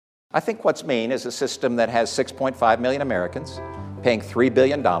I think what's mean is a system that has 6.5 million Americans paying $3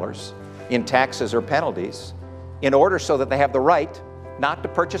 billion in taxes or penalties in order so that they have the right not to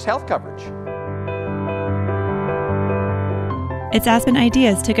purchase health coverage. It's Aspen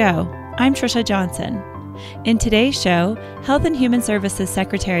Ideas to Go. I'm Trisha Johnson. In today's show, Health and Human Services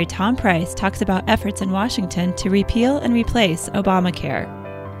Secretary Tom Price talks about efforts in Washington to repeal and replace Obamacare.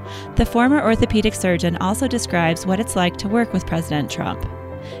 The former orthopedic surgeon also describes what it's like to work with President Trump.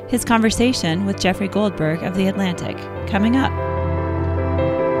 His conversation with Jeffrey Goldberg of The Atlantic, coming up.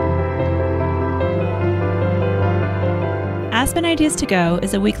 Aspen Ideas to Go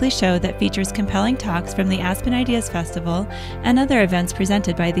is a weekly show that features compelling talks from the Aspen Ideas Festival and other events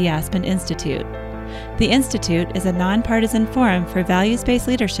presented by the Aspen Institute. The Institute is a nonpartisan forum for values-based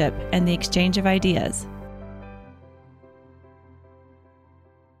leadership and the exchange of ideas.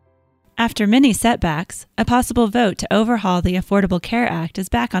 After many setbacks, a possible vote to overhaul the Affordable Care Act is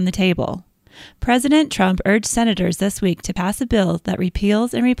back on the table. President Trump urged senators this week to pass a bill that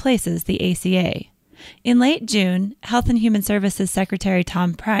repeals and replaces the ACA. In late June, Health and Human Services Secretary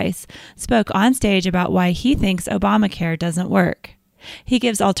Tom Price spoke on stage about why he thinks Obamacare doesn't work. He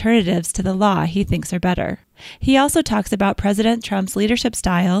gives alternatives to the law he thinks are better. He also talks about President Trump's leadership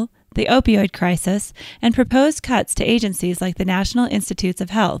style, the opioid crisis, and proposed cuts to agencies like the National Institutes of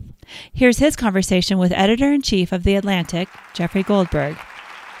Health. Here's his conversation with Editor-in-Chief of The Atlantic, Jeffrey Goldberg.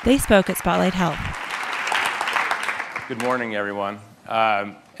 They spoke at Spotlight Health. Good morning, everyone,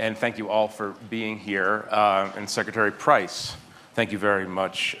 and thank you all for being here. And Secretary Price, thank you very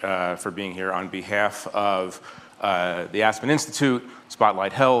much for being here on behalf of the Aspen Institute,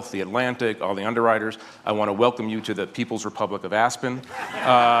 Spotlight Health, The Atlantic, all the underwriters. I want to welcome you to the People's Republic of Aspen.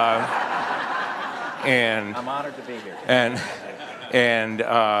 And I'm honored to be here. And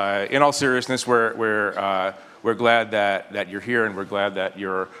in all seriousness, we're glad that you're here, and we're glad that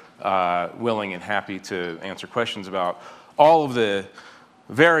you're willing and happy to answer questions about all of the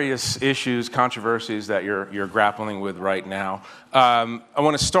various issues, controversies that you're grappling with right now. I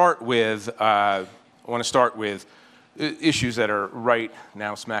want to start with issues that are right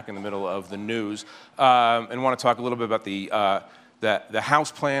now smack in the middle of the news, and want to talk a little bit about the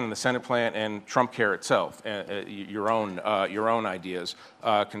House plan and the Senate plan and Trump Care itself, your own ideas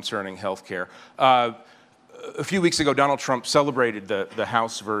concerning health care. A few weeks ago, Donald Trump celebrated the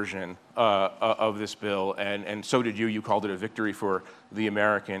House version of this bill, and so did you. You called it a victory for the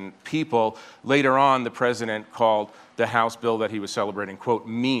American people. Later on, the president called the House bill that he was celebrating, quote,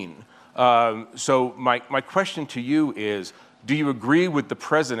 mean. So my question to you is, do you agree with the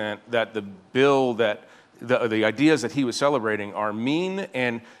president that the bill that the ideas that he was celebrating are mean,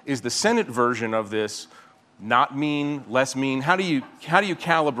 and is the Senate version of this not mean, less mean? How do you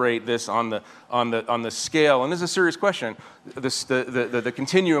calibrate this on the scale? And this is a serious question. The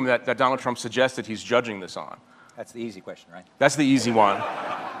continuum that Donald Trump suggested he's judging this on. That's the easy question, right? That's the easy one.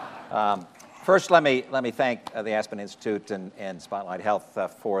 First, let me thank the Aspen Institute and Spotlight Health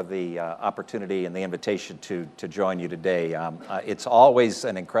for the opportunity and the invitation to join you today. It's always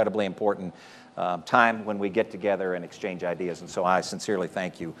an incredibly important time when we get together and exchange ideas, and so I sincerely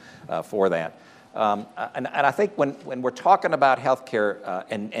thank you for that. And I think when we're talking about healthcare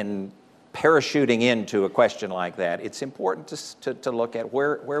and parachuting into a question like that, it's important to look at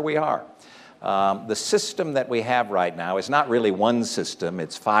where we are. The system that we have right now is not really one system,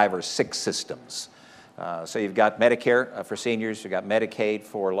 it's 5 or 6 systems. So you've got Medicare for seniors, you've got Medicaid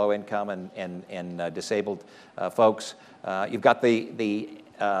for low-income and disabled folks. You've got the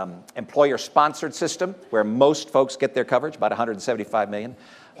employer-sponsored system, where most folks get their coverage, about 175 million.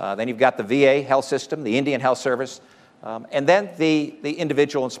 Then you've got the VA health system, the Indian Health Service, and then the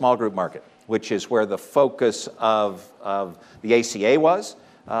individual and small group market, which is where the focus of the ACA was,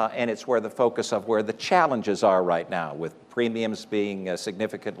 and it's where the focus of where the challenges are right now, with premiums being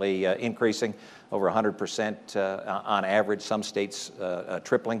significantly increasing, over 100% on average, some states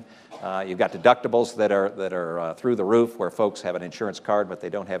tripling. You've got deductibles that are through the roof, where folks have an insurance card, but they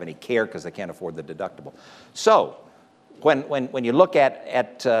don't have any care because they can't afford the deductible. So when you look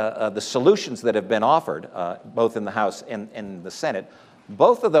at the solutions that have been offered, both in the House and the Senate,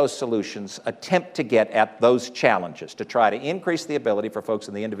 both of those solutions attempt to get at those challenges, to try to increase the ability for folks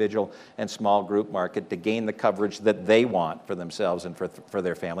in the individual and small group market to gain the coverage that they want for themselves and for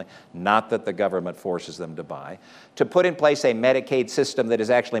their family, not that the government forces them to buy, to put in place a Medicaid system that is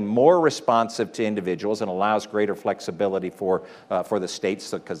actually more responsive to individuals and allows greater flexibility for the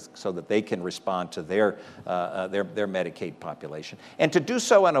states so that they can respond to their Medicaid population, and to do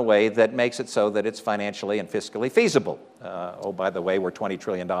so in a way that makes it so that it's financially and fiscally feasible. Oh, by the way, we're $20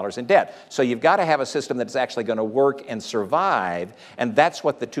 trillion in debt. So you've got to have a system that's actually going to work and survive, and that's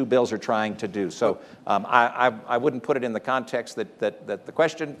what the two bills are trying to do. So I wouldn't put it in the context that the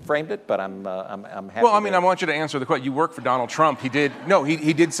question framed it, but I'm happy. Well, I mean, I want you to answer the question. You work for Donald Trump. He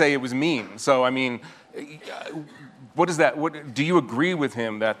did say it was mean. So, I mean, what is that? Do you agree with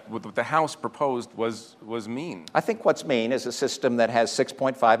him that what the House proposed was mean? I think what's mean is a system that has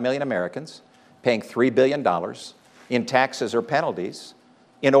 6.5 million Americans paying $3 billion in taxes or penalties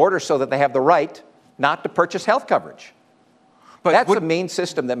in order so that they have the right not to purchase health coverage. That's a mean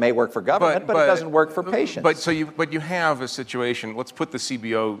system that may work for government, but it doesn't work for patients. But you have a situation. Let's put the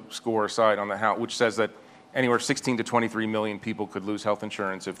CBO score aside on the House, which says that anywhere 16 to 23 million people could lose health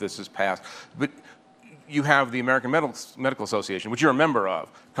insurance if this is passed. But you have the American Medical Association, which you're a member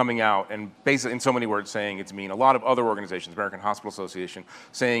of, coming out and basically, in so many words, saying it's mean. A lot of other organizations, American Hospital Association,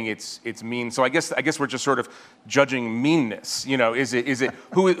 saying it's mean. So I guess we're just sort of judging meanness. You know, is it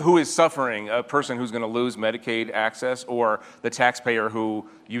who is suffering? A person who's going to lose Medicaid access, or the taxpayer who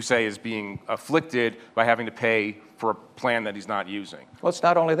you say is being afflicted by having to pay for a plan that he's not using? Well, it's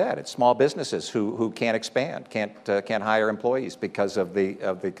not only that. It's small businesses who can't expand, can't hire employees because of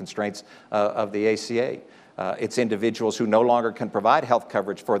the constraints of the ACA. It's individuals who no longer can provide health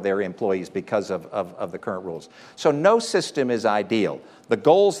coverage for their employees because of the current rules. So no system is ideal. The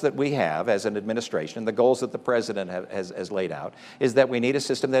goals that we have as an administration, the goals that the president has laid out, is that we need a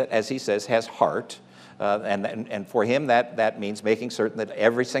system that, as he says, has heart. And for him, that means making certain that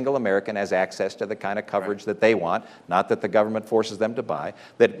every single American has access to the kind of coverage that they want, not that the government forces them to buy,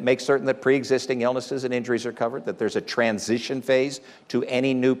 that makes certain that pre-existing illnesses and injuries are covered, that there's a transition phase to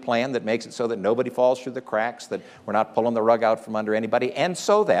any new plan that makes it so that nobody falls through the cracks, that we're not pulling the rug out from under anybody, and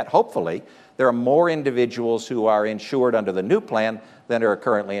so that, hopefully, there are more individuals who are insured under the new plan than are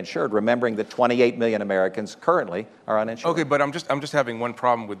currently insured, remembering that 28 million Americans currently are uninsured. Okay, but I'm just having one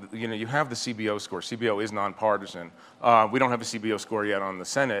problem with, you have the CBO score. CBO is nonpartisan. We don't have a CBO score yet on the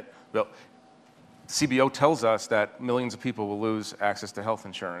Senate. But CBO tells us that millions of people will lose access to health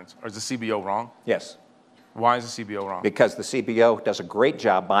insurance. Or is the CBO wrong? Yes. Why is the CBO wrong? Because the CBO does a great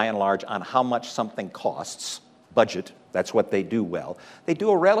job, by and large, on how much something costs, budget. That's what they do well. They do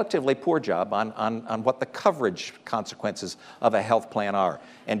a relatively poor job on what the coverage consequences of a health plan are.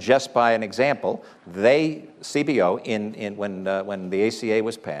 And just by an example, CBO, when the ACA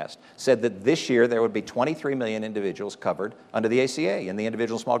was passed, said that this year there would be 23 million individuals covered under the ACA in the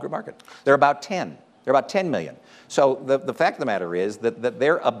individual small group market. They're about 10. They're about 10 million. So the fact of the matter is that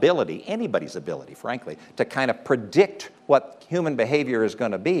their ability, anybody's ability, frankly, to kind of predict what human behavior is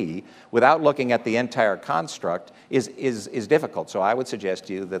going to be without looking at the entire construct is difficult. So I would suggest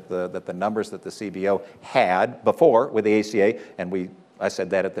to you that the numbers that the CBO had before with the ACA, and I said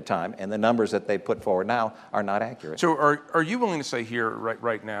that at the time, and the numbers that they put forward now are not accurate. So are you willing to say here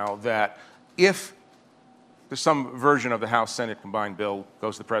right now that if there's some version of the House-Senate combined bill,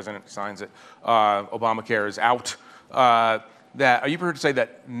 goes to the president, signs it, Obamacare is out, are you prepared to say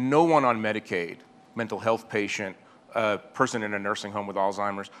that no one on Medicaid, mental health patient, person in a nursing home with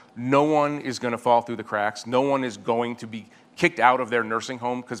Alzheimer's, no one is going to fall through the cracks, no one is going to be kicked out of their nursing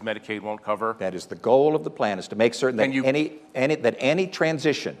home because Medicaid won't cover? That is the goal of the plan, is to make certain that any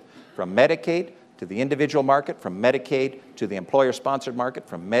transition from Medicaid to the individual market, from Medicaid to the employer-sponsored market,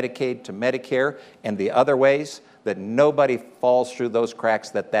 from Medicaid to Medicare, and the other ways, that nobody falls through those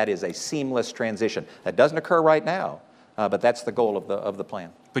cracks, that is a seamless transition. That doesn't occur right now, but that's the goal of the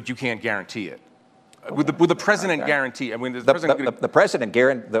plan. But you can't guarantee it. Would the president guarantee? I mean,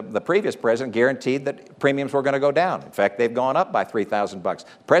 the previous president guaranteed that premiums were going to go down. In fact, they've gone up by $3,000. The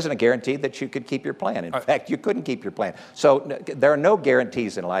president guaranteed that you could keep your plan. In fact, you couldn't keep your plan. So there are no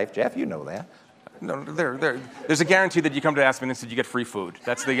guarantees in life, Jeff. You know that. No, there's a guarantee that you come to Aspen Institute, you get free food.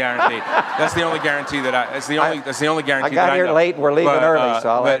 That's the guarantee. That's the only guarantee that That's the only guarantee. I got here late. We're leaving early, so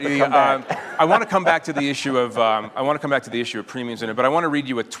I'll have to come back. I want to come back to the issue of premiums in it, but I want to read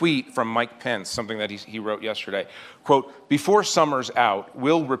you a tweet from Mike Pence, something that he wrote yesterday. Quote: "Before summer's out,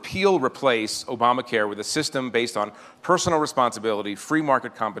 we'll replace Obamacare with a system based on personal responsibility, free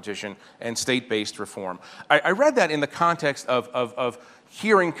market competition, and state-based reform." I read that in the context of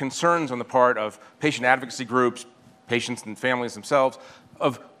hearing concerns on the part of patient advocacy groups, patients and families themselves,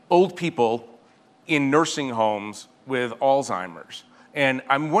 of old people in nursing homes with Alzheimer's. And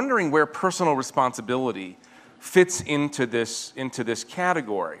I'm wondering where personal responsibility fits into this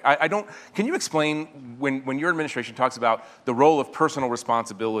category. Can you explain, when your administration talks about the role of personal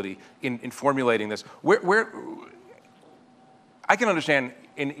responsibility in formulating this, where I can understand,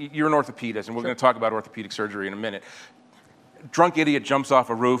 you're an orthopedist, and we're going to talk about orthopedic surgery in a minute. drunk idiot jumps off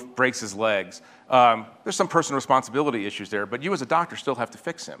a roof, breaks his legs. There's some personal responsibility issues there, but you as a doctor still have to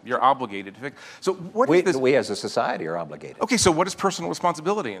fix him. You're obligated to fix. So what is this? We as a society are obligated. Okay, so what is personal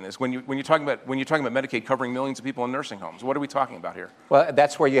responsibility in this? When you're talking about Medicaid covering millions of people in nursing homes, what are we talking about here? Well,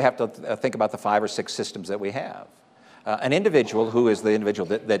 that's where you have to think about the 5 or 6 systems that we have. An individual who is the individual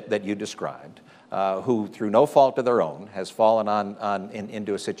that you described, who through no fault of their own has fallen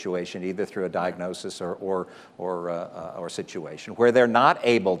into a situation either through a diagnosis or situation where they're not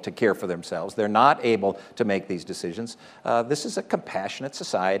able to care for themselves, they're not able to make these decisions. This is a compassionate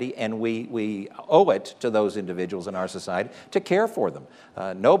society, and we owe it to those individuals in our society to care for them.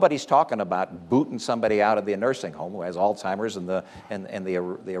 Nobody's talking about booting somebody out of the nursing home who has Alzheimer's and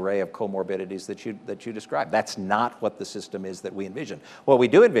the array of comorbidities that you described. That's not what the system is that we envision. What we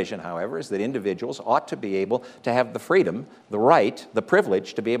do envision, however, is that individuals ought to be able to have the freedom, the right, the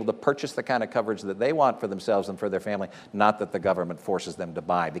privilege to be able to purchase the kind of coverage that they want for themselves and for their family, not that the government forces them to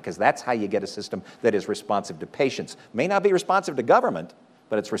buy, because that's how you get a system that is responsive to patients. May not be responsive to government,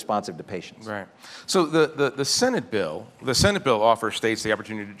 but it's responsive to patients. Right. So the Senate bill offers states the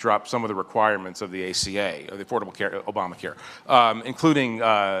opportunity to drop some of the requirements of the ACA, or the Affordable Care, Obamacare, including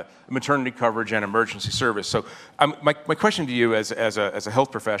maternity coverage and emergency service. So my question to you as a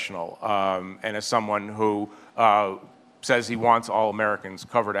health professional and as someone who says he wants all Americans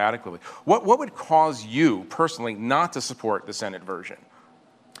covered adequately, what would cause you personally not to support the Senate version?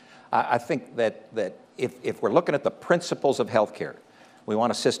 I think that if we're looking at the principles of health care, we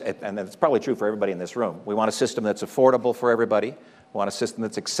want a system, and it's probably true for everybody in this room, we want a system that's affordable for everybody, we want a system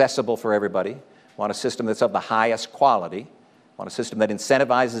that's accessible for everybody, we want a system that's of the highest quality, we want a system that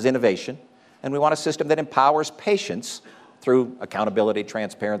incentivizes innovation, and we want a system that empowers patients through accountability,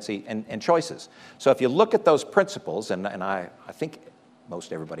 transparency, and choices. So if you look at those principles, and I think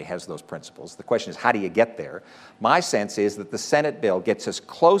most everybody has those principles. The question is, how do you get there? My sense is that the Senate bill gets us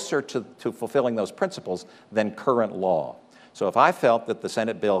closer to fulfilling those principles than current law. So if I felt that the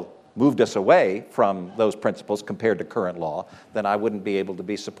Senate bill moved us away from those principles compared to current law, then I wouldn't be able to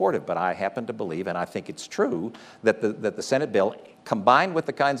be supportive. But I happen to believe, and I think it's true, that the Senate bill, combined with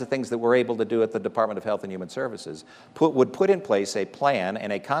the kinds of things that we're able to do at the Department of Health and Human Services, would put in place a plan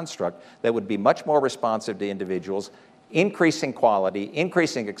and a construct that would be much more responsive to individuals, increasing quality,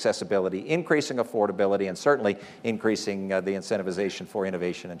 increasing accessibility, increasing affordability, and certainly increasing the incentivization for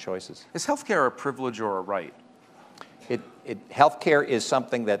innovation and choices. Is healthcare a privilege or a right? Healthcare is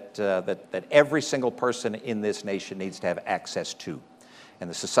something that every single person in this nation needs to have access to. And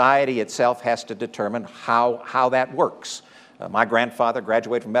the society itself has to determine how that works. My grandfather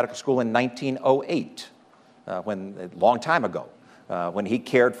graduated from medical school in 1908, a long time ago. When he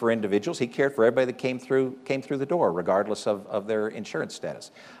cared for individuals, he cared for everybody that came through the door, regardless of their insurance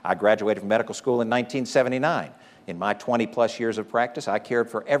status. I graduated from medical school in 1979. In my 20-plus years of practice, I cared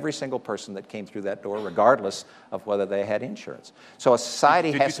for every single person that came through that door, regardless of whether they had insurance. So a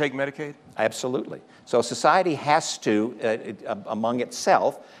society Did you take Medicaid? Absolutely. So a society has to, among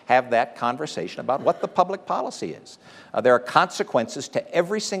itself, have that conversation about what the public policy is. There are consequences to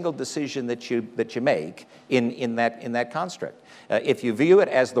every single decision that you make in that construct. If you view it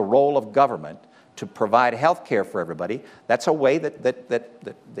as the role of government to provide health care for everybody, that's a way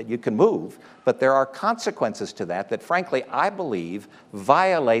that you can move. But there are consequences to that frankly, I believe,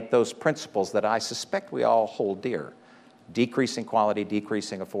 violate those principles that I suspect we all hold dear. Decreasing quality,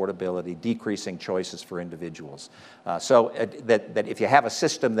 decreasing affordability, decreasing choices for individuals. So that if you have a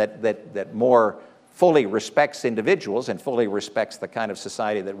system that more fully respects individuals and fully respects the kind of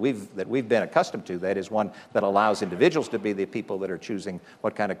society that we've been accustomed to, that is one that allows individuals to be the people that are choosing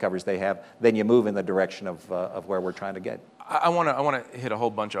what kind of coverage they have, then you move in the direction of where we're trying to get. I want to hit a whole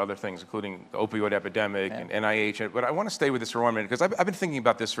bunch of other things, including the opioid epidemic and NIH, but I want to stay with this for 1 minute because I've been thinking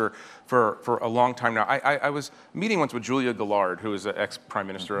about this for a long time now. I was meeting once with Julia Gillard, who is the ex-prime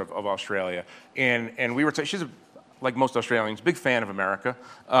minister of Australia, and we were she's like most Australians, big fan of America.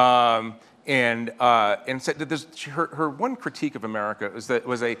 And said that her one critique of America was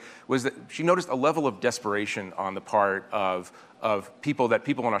that she noticed a level of desperation on the part of people that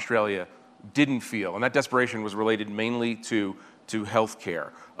people in Australia didn't feel, and that desperation was related mainly to health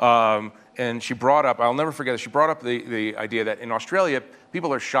care. And she brought up, I'll never forget this, she brought up the idea that in Australia,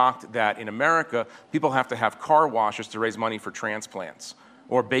 people are shocked that in America, people have to have car washes to raise money for transplants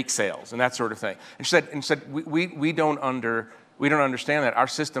or bake sales and that sort of thing. And she said we don't understand that. Our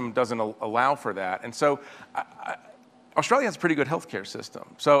system doesn't allow for that. And so Australia has a pretty good healthcare system.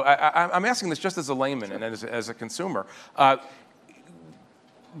 So I'm asking this just as a layman and as a consumer.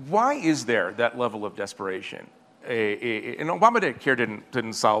 Why is there that level of desperation and Obamacare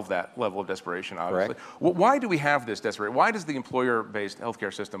didn't solve that level of desperation, obviously. Correct. Why do we have this desperation? Why does the employer-based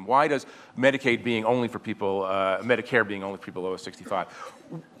healthcare system, why does Medicaid being only for people, Medicare being only for people over 65?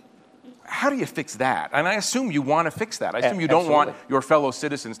 How do you fix that? And I assume you want to fix that. I assume you don't want your fellow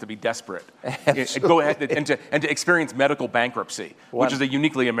citizens to be desperate. Go ahead and to experience medical bankruptcy, which is a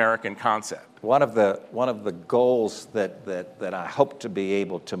uniquely American concept. One of the goals that I hope to be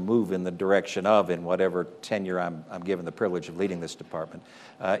able to move in the direction of in whatever tenure I'm given the privilege of leading this department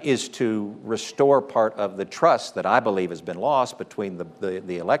is to restore part of the trust that I believe has been lost between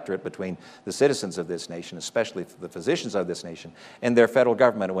the electorate, between the citizens of this nation, especially the physicians of this nation, and their federal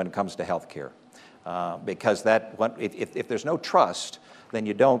government when it comes to health care. Because if there's no trust, then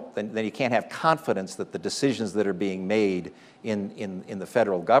you can't have confidence that the decisions that are being made in the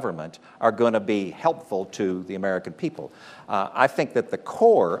federal government are going to be helpful to the American people. I think that the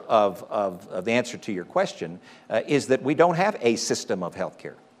core of the answer to your question is that we don't have a system of health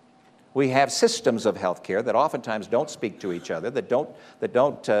care. We have systems of health care that oftentimes don't speak to each other, that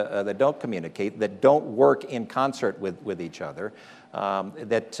don't communicate, that don't work in concert with each other.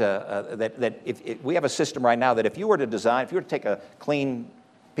 If we have a system right now that if you were to take a clean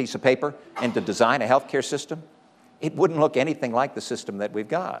piece of paper and to design a healthcare system, it wouldn't look anything like the system that we've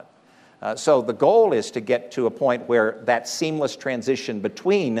got. So the goal is to get to a point where that seamless transition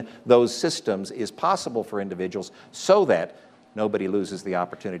between those systems is possible for individuals so that nobody loses the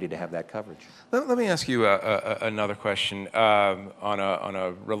opportunity to have that coverage. Let me ask you another question on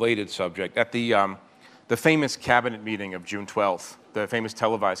a related subject. At the famous cabinet meeting of June 12th, the famous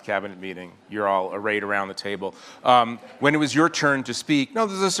televised cabinet meeting, you're all arrayed around the table. When it was your turn to speak, no,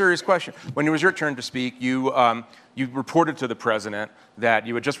 this is a serious question. When it was your turn to speak, you reported to the president that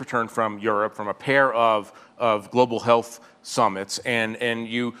you had just returned from Europe, from a pair of global health summits, and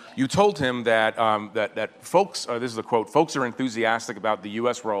you told him that that folks, this is a quote, folks are enthusiastic about the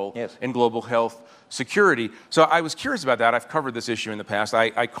U.S. role in global health security. So I was curious about that. I've covered this issue in the past.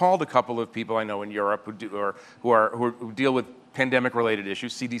 I called a couple of people I know in Europe who deal with pandemic-related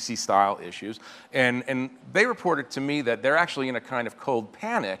issues, CDC-style issues, and they reported to me that they're actually in a kind of cold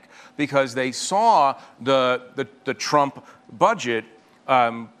panic because they saw the Trump budget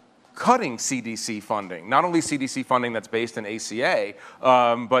cutting CDC funding, not only CDC funding that's based in ACA,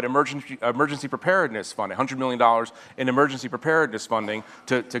 but emergency preparedness funding, $100 million in emergency preparedness funding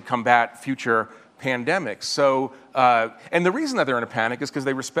to combat future pandemics. So, and the reason that they're in a panic is because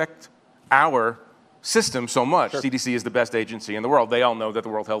they respect our system so much. Sure. CDC is the best agency in the world. They all know that the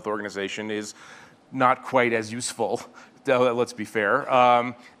World Health Organization is not quite as useful, let's be fair,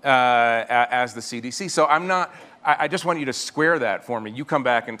 as the CDC. So I just want you to square that for me. You come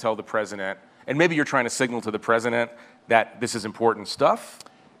back and tell the president, and maybe you're trying to signal to the president that this is important stuff.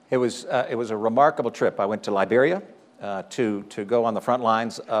 It was a remarkable trip. I went to Liberia to go on the front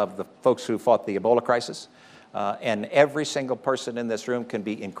lines of the folks who fought the Ebola crisis. And every single person in this room can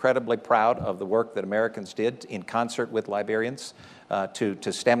be incredibly proud of the work that Americans did in concert with Liberians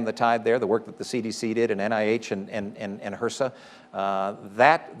to stem the tide there, the work that the CDC did and NIH and HRSA.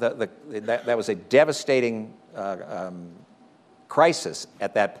 That was a devastating crisis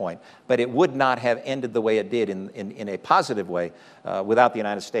at that point, but it would not have ended the way it did in a positive way without the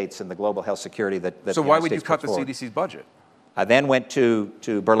United States and the global health security that So why would you cut the CDC's budget? I then went to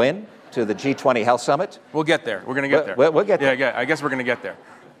Berlin, to the G20 Health Summit. We'll get there. We're going to get there. We'll get there. Yeah, I guess we're going to get there.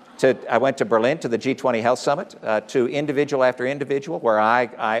 I went to Berlin to the G20 Health Summit, to individual after individual, where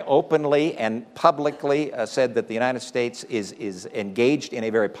I openly and publicly said that the United States is engaged in a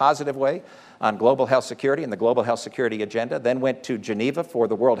very positive way on global health security and the global health security agenda. Then went to Geneva for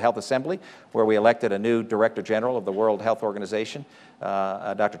the World Health Assembly, where we elected a new Director General of the World Health Organization,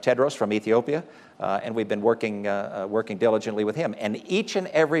 Dr. Tedros from Ethiopia, and we've been working diligently with him. And each and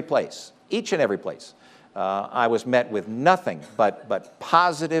every place, I was met with nothing but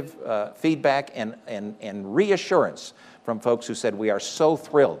positive feedback and reassurance from folks who said, we are so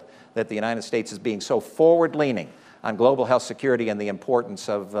thrilled that the United States is being so forward-leaning on global health security and the importance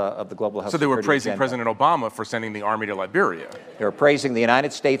of the global health security. So they were praising agenda. President Obama for sending the army to Liberia. They were praising the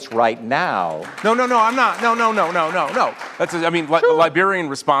United States right now. No, I'm not. No. The Liberian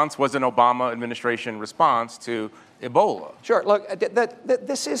response was an Obama administration response to Ebola. Sure. Look,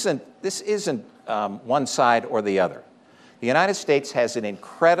 this isn't one side or the other. The United States has an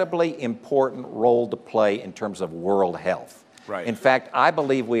incredibly important role to play in terms of world health. Right. In fact, I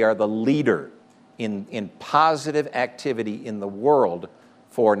believe we are the leader in positive activity in the world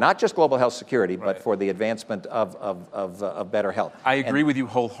for not just global health security, but for the advancement of better health. I agree with you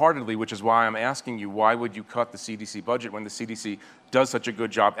wholeheartedly, which is why I'm asking you, why would you cut the CDC budget when the CDC does such a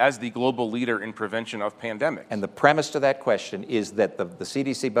good job as the global leader in prevention of pandemics? And the premise to that question is that the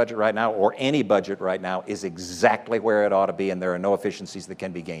CDC budget right now, or any budget right now, is exactly where it ought to be, and there are no efficiencies that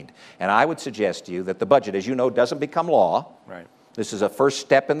can be gained. And I would suggest to you that the budget, as you know, doesn't become law. Right. This is a first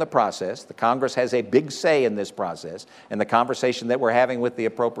step in the process. The Congress has a big say in this process, and the conversation that we're having with the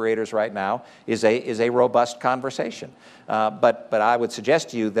appropriators right now is a robust conversation. But I would suggest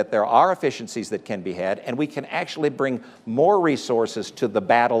to you that there are efficiencies that can be had, and we can actually bring more resources to the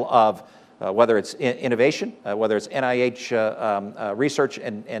battle of whether it's innovation, whether it's NIH research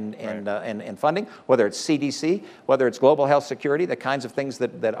and funding, whether it's CDC, whether it's global health security, the kinds of things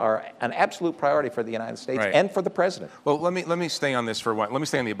that are an absolute priority for the United States and for the president. Well, let me stay on this for one. Let me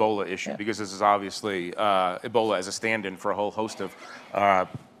stay on the Ebola issue, because this is obviously Ebola as a stand-in for a whole host of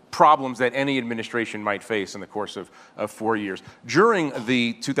problems that any administration might face in the course of 4 years. During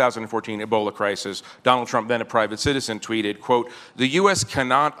the 2014 Ebola crisis, Donald Trump, then a private citizen, tweeted, quote, "The U.S.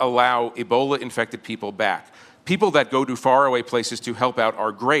 cannot allow Ebola-infected people back. People that go to faraway places to help out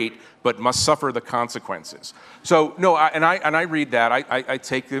are great, but must suffer the consequences." So no, I read that. I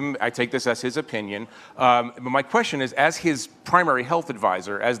take this as his opinion. But my question is, as his primary health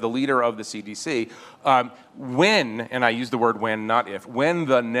advisor, as the leader of the CDC, when, and I use the word when, not if, when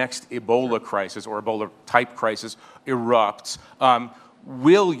the next Ebola crisis or Ebola-type crisis erupts,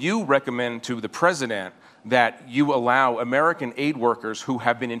 will you recommend to the president that you allow American aid workers who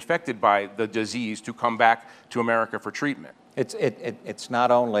have been infected by the disease to come back to America for treatment? It's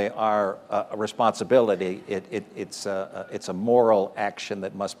not only our responsibility, it's a moral action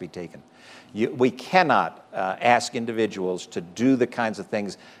that must be taken. We cannot ask individuals to do the kinds of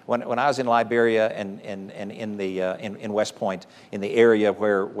things. When I was in Liberia and in West Point, in the area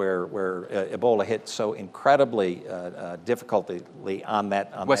where Ebola hit so incredibly difficultly on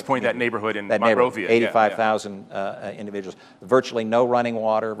that West Point, that neighborhood in that Monrovia, 85,000 individuals, virtually no running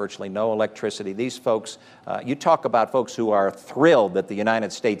water, virtually no electricity. These folks, you talk about folks who are thrilled that the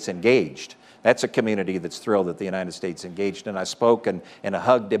United States engaged. That's a community that's thrilled that the United States engaged. And I spoke and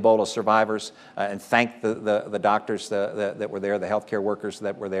hugged Ebola survivors and thanked the doctors that were there, the healthcare workers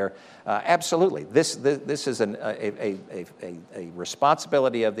that were there. Absolutely, this is a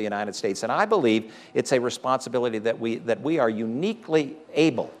responsibility of the United States, and I believe it's a responsibility that we are uniquely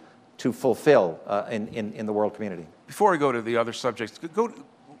able to fulfill in the world community. Before I go to the other subjects,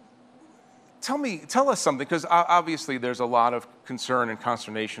 tell us something, because obviously there's a lot of concern and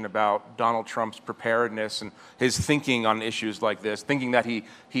consternation about Donald Trump's preparedness and his thinking on issues like this, thinking that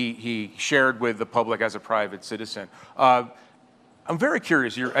he shared with the public as a private citizen. I'm very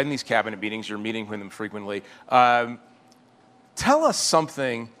curious, you're in these cabinet meetings, you're meeting with him frequently. Tell us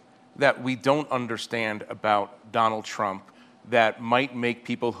something that we don't understand about Donald Trump that might make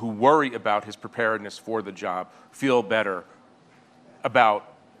people who worry about his preparedness for the job feel better about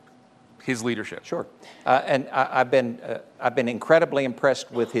his leadership. Sure, and I've been incredibly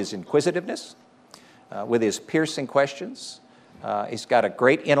impressed with his inquisitiveness, with his piercing questions. He's got a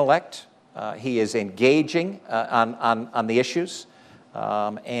great intellect. He is engaging on the issues,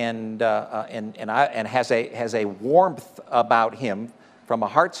 and has a warmth about him from a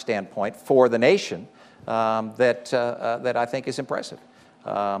heart standpoint for the nation that I think is impressive.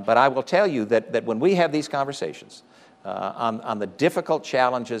 But I will tell you that when we have these conversations on the difficult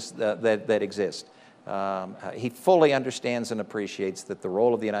challenges that exist, he fully understands and appreciates that the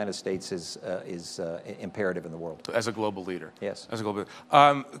role of the United States is imperative in the world. As a global leader. Yes. As a global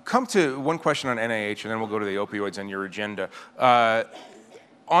leader. Come to one question on NIH, and then we'll go to the opioids and your agenda.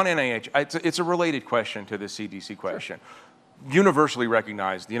 On NIH, it's a related question to the CDC question. Sure. Universally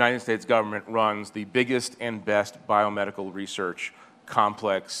recognized, the United States government runs the biggest and best biomedical research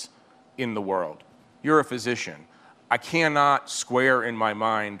complex in the world. You're a physician. I cannot square in my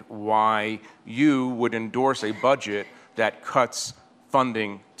mind why you would endorse a budget that cuts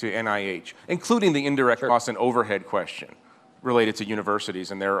funding to NIH, including the indirect cost and overhead question related to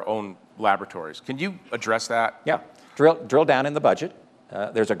universities and their own laboratories. Can you address that? Yeah. Drill down in the budget.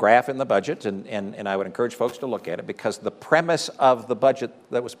 There's a graph in the budget, and I would encourage folks to look at it, because the premise of the budget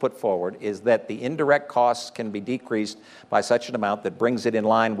that was put forward is that the indirect costs can be decreased by such an amount that brings it in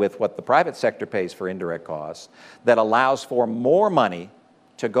line with what the private sector pays for indirect costs, that allows for more money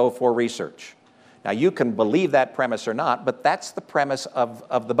to go for research. Now, you can believe that premise or not, but that's the premise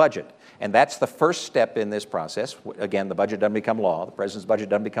of the budget. And that's the first step in this process. Again, the budget doesn't become law. The president's budget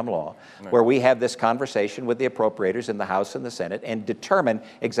doesn't become law, where we have this conversation with the appropriators in the House and the Senate and determine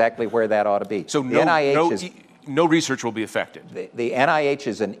exactly where that ought to be. So no research will be affected. The NIH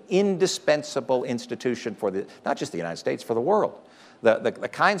is an indispensable institution for not just the United States, for the world. The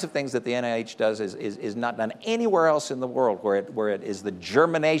kinds of things that the NIH does is not done anywhere else in the world, where it is the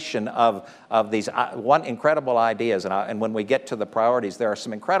germination of these incredible ideas. And when we get to the priorities, there are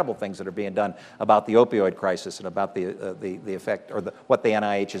some incredible things that are being done about the opioid crisis and about the effect, or what the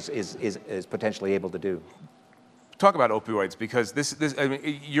NIH is potentially able to do. Talk about opioids, because I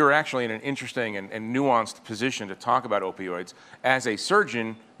mean, you're actually in an interesting and nuanced position to talk about opioids. As a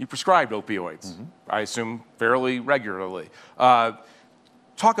surgeon, you prescribed opioids, I assume fairly regularly.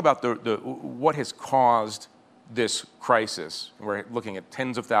 Talk about what has caused this crisis. We're looking at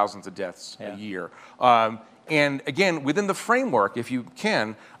tens of thousands of deaths a year. And again, within the framework, if you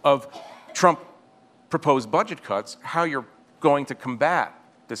can, of Trump proposed budget cuts, how you're going to combat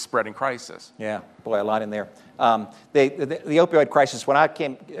this spreading crisis. Yeah, boy, a lot in there. The opioid crisis, when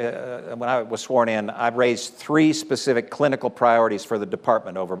I was sworn in, I raised 3 specific clinical priorities for the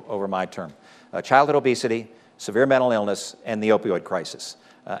department over my term: childhood obesity, severe mental illness, and the opioid crisis.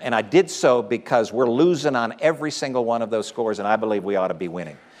 And I did so because we're losing on every single one of those scores, and I believe we ought to be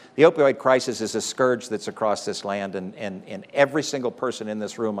winning. The opioid crisis is a scourge that's across this land, and every single person in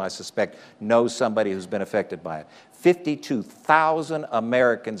this room, I suspect, knows somebody who's been affected by it. 52,000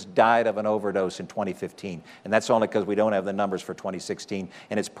 Americans died of an overdose in 2015, and that's only because we don't have the numbers for 2016,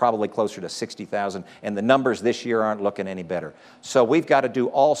 and it's probably closer to 60,000, and the numbers this year aren't looking any better. So we've got to do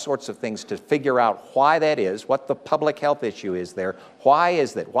all sorts of things to figure out why that is, what the public health issue is there, why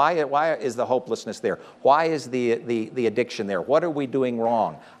is that, why is the hopelessness there, why is the addiction there, what are we doing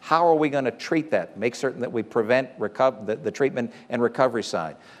wrong, how are we going to treat that, make certain that we prevent the treatment and recovery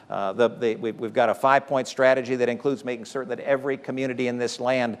side. We've got a 5-point strategy that includes making certain that every community in this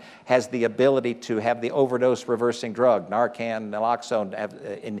land has the ability to have the overdose reversing drug, Narcan,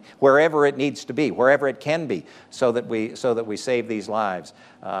 naloxone, wherever it needs to be, wherever it can be, so that we save these lives.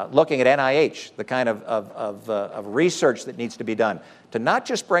 Looking at NIH, the kind of research that needs to be done to not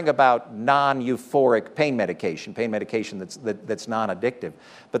just bring about non-euphoric pain medication that's non-addictive,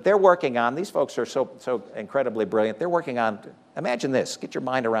 but they're working on, these folks are so incredibly brilliant, they're working on, imagine this, get your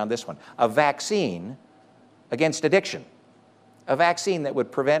mind around this one, a vaccine against addiction, a vaccine that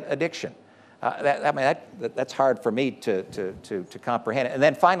would prevent addiction. That's hard for me to comprehend. And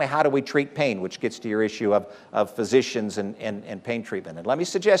then finally, how do we treat pain, which gets to your issue of physicians and pain treatment. And let me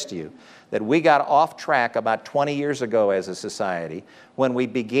suggest to you that we got off track about 20 years ago as a society when we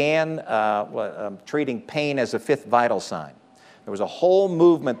began treating pain as a 5th vital sign. There was a whole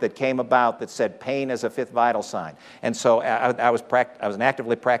movement that came about that said pain as a 5th vital sign. And so I was an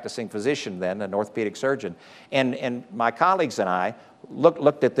actively practicing physician then, an orthopedic surgeon, and my colleagues and I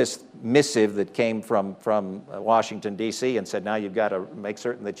looked at this missive that came from Washington, D.C. and said, now you've got to make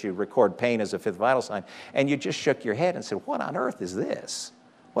certain that you record pain as a 5th vital sign. And you just shook your head and said, what on earth is this?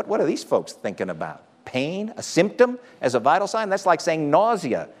 What are these folks thinking about? Pain, a symptom as a vital sign? That's like saying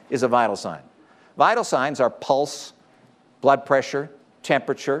nausea is a vital sign. Vital signs are pulse, blood pressure,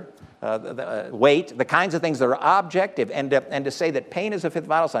 temperature, weight, the kinds of things that are objective, and to say that pain is a 5th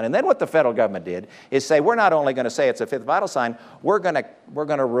vital sign. And then what the federal government did is say, we're not only going to say it's a 5th vital sign, we're going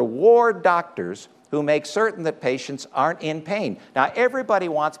to reward doctors who make certain that patients aren't in pain. Now, everybody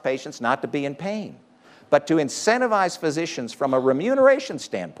wants patients not to be in pain, but to incentivize physicians from a remuneration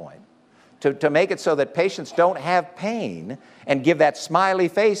standpoint to make it so that patients don't have pain and give that smiley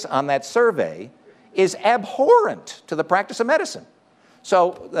face on that survey is abhorrent to the practice of medicine.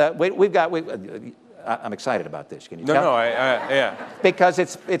 So I'm excited about this. Can you tell? Yeah. Because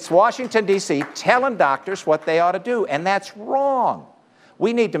it's Washington, D.C. telling doctors what they ought to do, and that's wrong.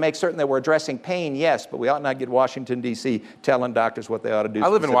 We need to make certain that we're addressing pain, yes, but we ought not get Washington, D.C. telling doctors what they ought to do. I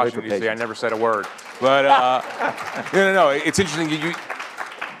live in Washington, D.C. I never said a word. But no. It's interesting.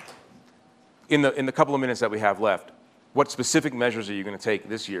 In the couple of minutes that we have left, what specific measures are you going to take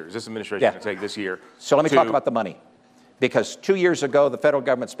this year? Is this administration going to take this year? So let me talk about the money. Because 2 years ago, the federal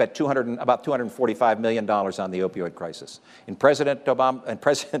government spent about $245 million on the opioid crisis. In President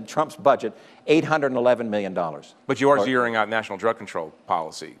Trump's budget, $811 million. But you are zeroing out national drug control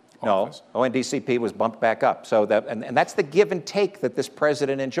policy. No, ONDCP was bumped back up. So and that's the give and take that this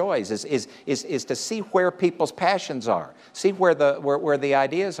president enjoys, is to see where people's passions are, see where the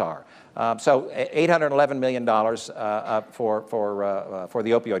ideas are. So $811 million for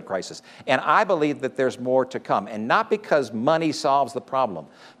the opioid crisis. And I believe that there's more to come. And not because money solves the problem,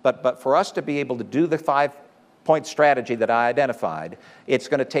 but for us to be able to do the 5 six-point strategy that I identified, it's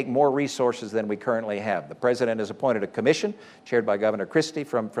going to take more resources than we currently have. The President has appointed a commission chaired by Governor Christie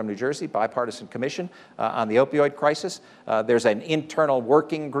from New Jersey, bipartisan commission on the opioid crisis. There's an internal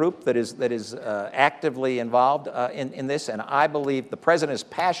working group that is actively involved in this, and I believe the President is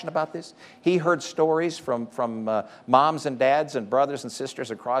passionate about this. He heard stories from moms and dads and brothers and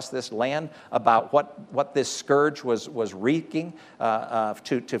sisters across this land about what this scourge was wreaking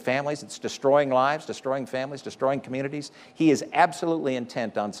to families. It's destroying lives, destroying families, destroying communities. He is absolutely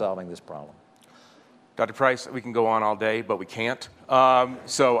intent on solving this problem. Dr. Price, we can go on all day, but we can't.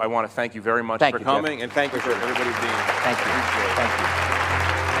 So I want to thank you very much for coming, Jeff. And thank you for everybody being here. Thank you. Thank you.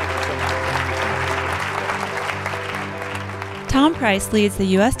 Tom Price leads the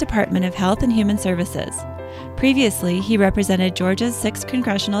U.S. Department of Health and Human Services. Previously, he represented Georgia's 6th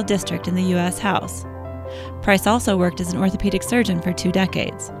Congressional District in the U.S. House. Price also worked as an orthopedic surgeon for 2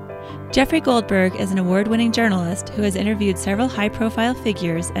 decades. Jeffrey Goldberg is an award-winning journalist who has interviewed several high-profile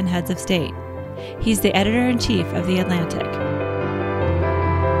figures and heads of state. He's the editor-in-chief of The Atlantic.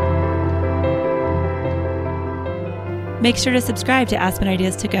 Make sure to subscribe to Aspen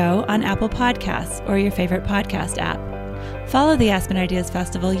Ideas to Go on Apple Podcasts or your favorite podcast app. Follow the Aspen Ideas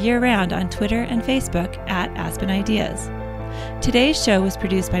Festival year-round on Twitter and Facebook at Aspen Ideas. Today's show was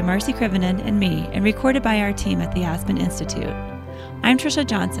produced by Marcy Krivenin and me and recorded by our team at the Aspen Institute. I'm Trisha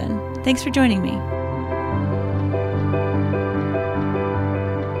Johnson. Thanks for joining me.